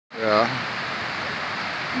Yeah.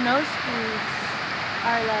 Nosebleeds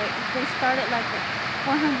are like, they start at like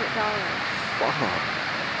 $400. Fuck.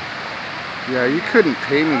 Yeah, you couldn't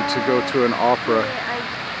pay me to go to an opera. I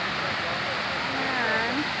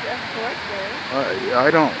can afford this.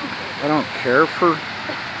 I don't care for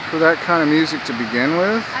that kind of music to begin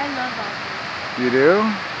with. I love opera. You do?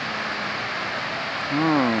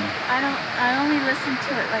 Hmm. I only listen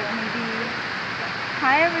to it like maybe.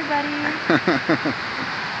 Hi everybody.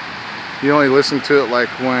 You only listen to it like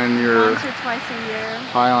when you're once or twice a year.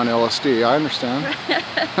 High on LSD. I understand.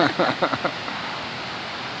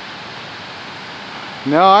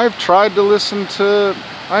 No, I've tried to listen to.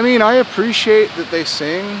 I mean, I appreciate that they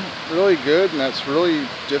sing really good, and that's really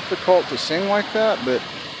difficult to sing like that. But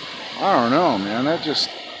I don't know, man. That just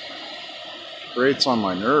grates on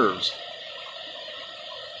my nerves.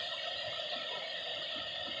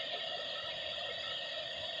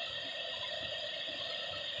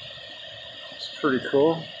 Pretty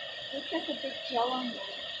cool. Looks like a big jello mold.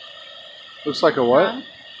 Looks like a what? Huh?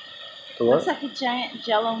 The what? Looks like a giant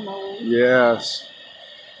jello mold. Yes.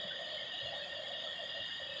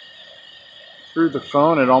 Through the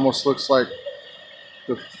phone, it almost looks like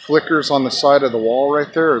the flickers on the side of the wall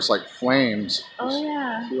right there is like flames. Oh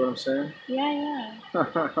yeah. See what I'm saying? Yeah,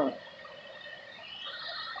 yeah.